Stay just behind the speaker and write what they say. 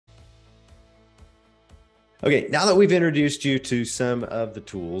Okay, now that we've introduced you to some of the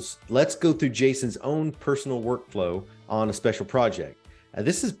tools, let's go through Jason's own personal workflow on a special project.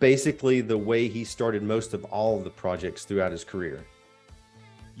 This is basically the way he started most of all of the projects throughout his career.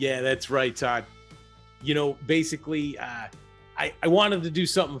 Yeah, that's right, Todd. Basically, I wanted to do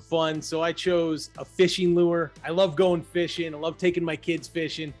something fun, so I chose a fishing lure. I love going fishing. I love taking my kids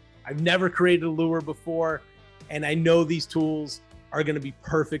fishing. I've never created a lure before, and I know these tools are going to be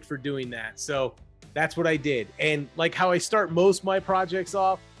perfect for doing that. So that's what I did. And like how I start most of my projects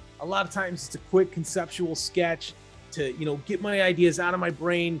off, a lot of times it's a quick conceptual sketch to, get my ideas out of my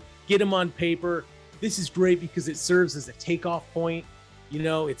brain, get them on paper. This is great because it serves as a takeoff point.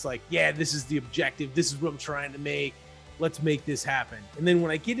 It's like, yeah, this is the objective. This is what I'm trying to make. Let's make this happen. And then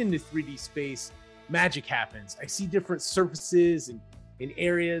when I get into 3D space, magic happens. I see different surfaces and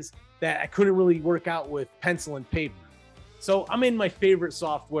areas that I couldn't really work out with pencil and paper. So I'm in my favorite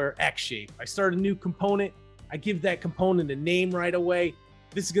software, xShape. I start a new component. I give that component a name right away.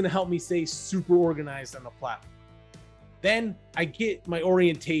 This is going to help me stay super organized on the platform. Then I get my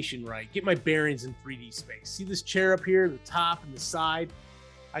orientation right, get my bearings in 3D space. See this chair up here, the top and the side?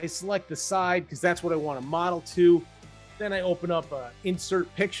 I select the side because that's what I want to model to. Then I open up a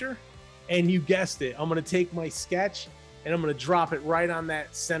insert picture, and you guessed it. I'm going to take my sketch and I'm going to drop it right on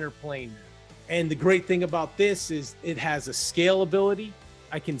that center plane. And the great thing about this is it has a scale ability.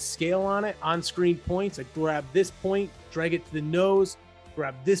 I can scale on it, on-screen points. I grab this point, drag it to the nose,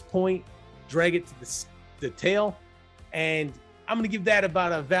 grab this point, drag it to the tail, and I'm going to give that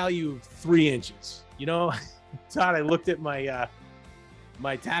about a value of 3 inches. Todd, I looked at my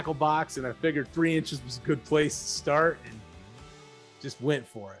my tackle box and I figured 3 inches was a good place to start and just went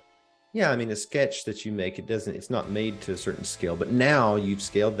for it. Yeah, I mean, a sketch that you make, it's not made to a certain scale, but now you've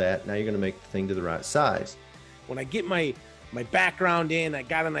scaled that. Now you're going to make the thing to the right size. When I get my background in, I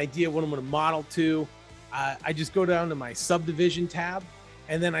got an idea what I'm going to model to. I just go down to my subdivision tab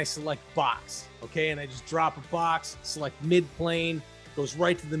and then I select box. Okay. And I just drop a box, select mid plane, goes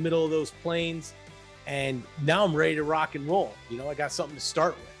right to the middle of those planes. And now I'm ready to rock and roll. I got something to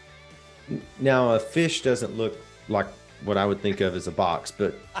start with. Now, a fish doesn't look like what I would think of as a box,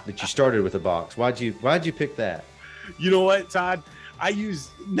 but that you started with a box. Why'd you pick that? You know what, Todd? I use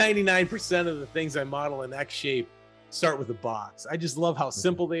 99% of the things I model in xShape start with a box. I just love how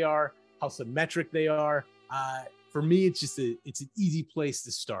simple they are, how symmetric they are. For me, it's an easy place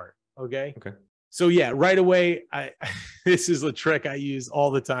to start. Okay. So yeah, right away, this is a trick I use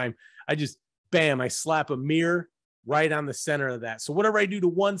all the time. I just, bam, I slap a mirror right on the center of that. So whatever I do to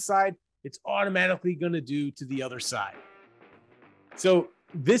one side, it's automatically going to do to the other side. So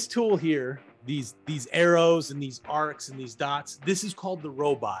this tool here, these arrows and these arcs and these dots, this is called the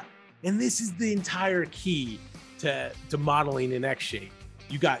robot. And this is the entire key to modeling in xShape.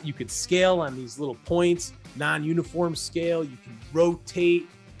 You could scale on these little points, non-uniform scale. You can rotate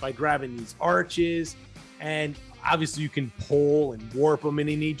by grabbing these arches. And obviously you can pull and warp them in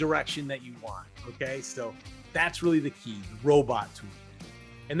any direction that you want. Okay, so that's really the key, the robot tool.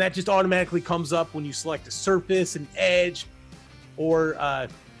 And that just automatically comes up when you select a surface, an edge, or a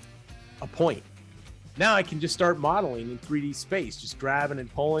point. Now I can just start modeling in 3D space, just grabbing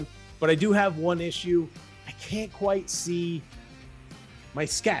and pulling. But I do have one issue. I can't quite see my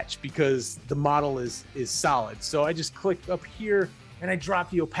sketch because the model is solid. So I just click up here and I drop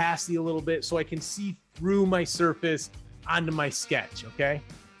the opacity a little bit so I can see through my surface onto my sketch, okay?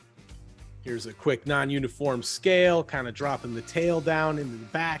 Here's a quick non-uniform scale, kind of dropping the tail down into the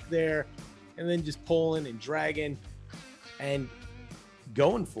back there, and then just pulling and dragging and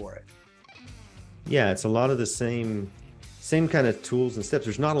going for it. Yeah, it's a lot of the same kind of tools and steps.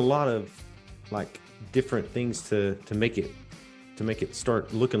 There's not a lot of like different things to make it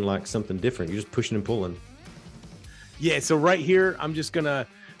start looking like something different. You're just pushing and pulling. Yeah, so right here, I'm just gonna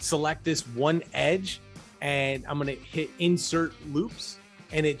select this one edge and I'm gonna hit insert loops,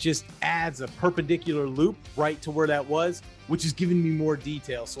 and it just adds a perpendicular loop right to where that was, which is giving me more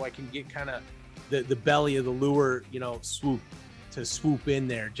detail so I can get kind of the belly of the lure, swoop in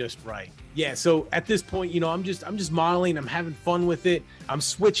there just right. Yeah, so at this point, I'm just modeling, I'm having fun with it. I'm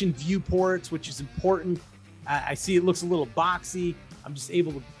switching viewports, which is important. I see it looks a little boxy. I'm just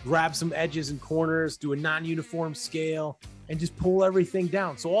able to grab some edges and corners, do a non-uniform scale, and just pull everything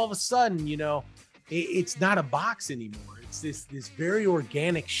down. So all of a sudden, it's not a box anymore. It's this very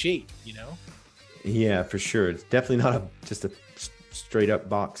organic shape, Yeah, for sure. It's definitely not just a straight up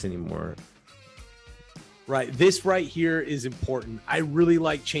box anymore. Right. This right here is important. I really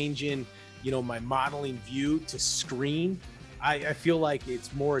like changing, my modeling view to screen. I feel like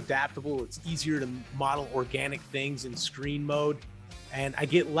it's more adaptable. It's easier to model organic things in screen mode. And I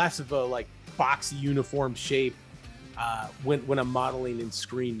get less of a boxy uniform shape when I'm modeling in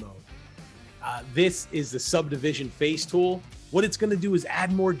screen mode. This is the subdivision face tool. What it's going to do is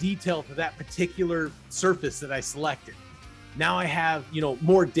add more detail to that particular surface that I selected. Now I have, you know,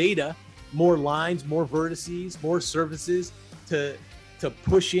 more data, more lines, more vertices, more surfaces to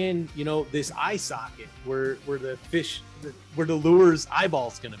push in, you know, this eye socket where the lure's eyeball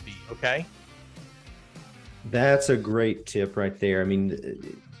is going to be. Okay. That's a great tip right there. I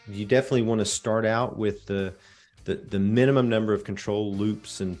mean, you definitely want to start out with the minimum number of control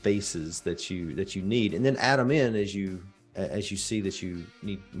loops and faces that you need, and then add them in as you see that you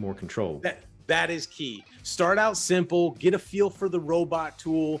need more control. That is key. Start out simple, get a feel for the robot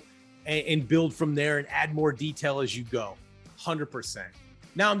tool, and build from there and add more detail as you go. 100%.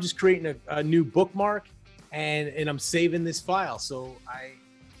 Now I'm just creating a new bookmark and I'm saving this file so I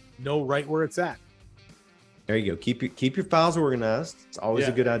know right where it's at. There you go. Keep your files organized. It's always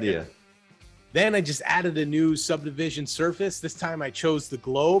a good idea. Yeah. Then I just added a new subdivision surface. This time I chose the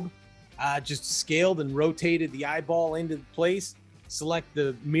globe, just scaled and rotated the eyeball into place, select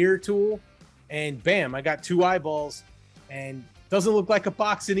the mirror tool, and bam, I got 2 eyeballs, and doesn't look like a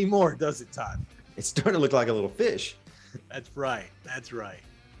box anymore, does it, Todd? It's starting to look like a little fish. That's right. That's right.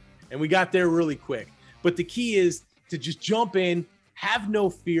 And we got there really quick. But the key is to just jump in, have no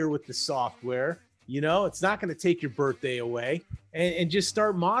fear with the software. You know, it's not going to take your birthday away, and just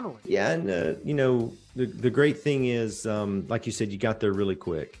start modeling. Yeah. And, you know, the great thing is, like you said, you got there really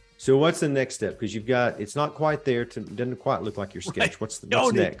quick. So what's the next step? Because it's not quite there. Doesn't quite look like your sketch. Right. What's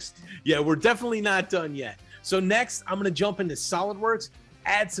next? Yeah, we're definitely not done yet. So next, I'm going to jump into SOLIDWORKS,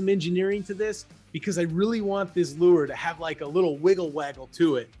 add some engineering to this, because I really want this lure to have like a little wiggle waggle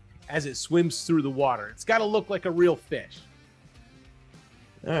to it as it swims through the water. It's got to look like a real fish.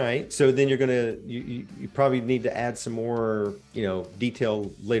 All right. So then you probably need to add some more, you know,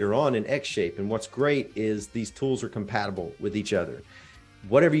 detail later on in xShape. And what's great is these tools are compatible with each other.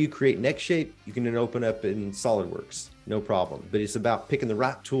 Whatever you create in xShape, you can then open up in SOLIDWORKS, no problem. But it's about picking the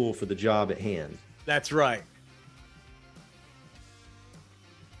right tool for the job at hand. That's right.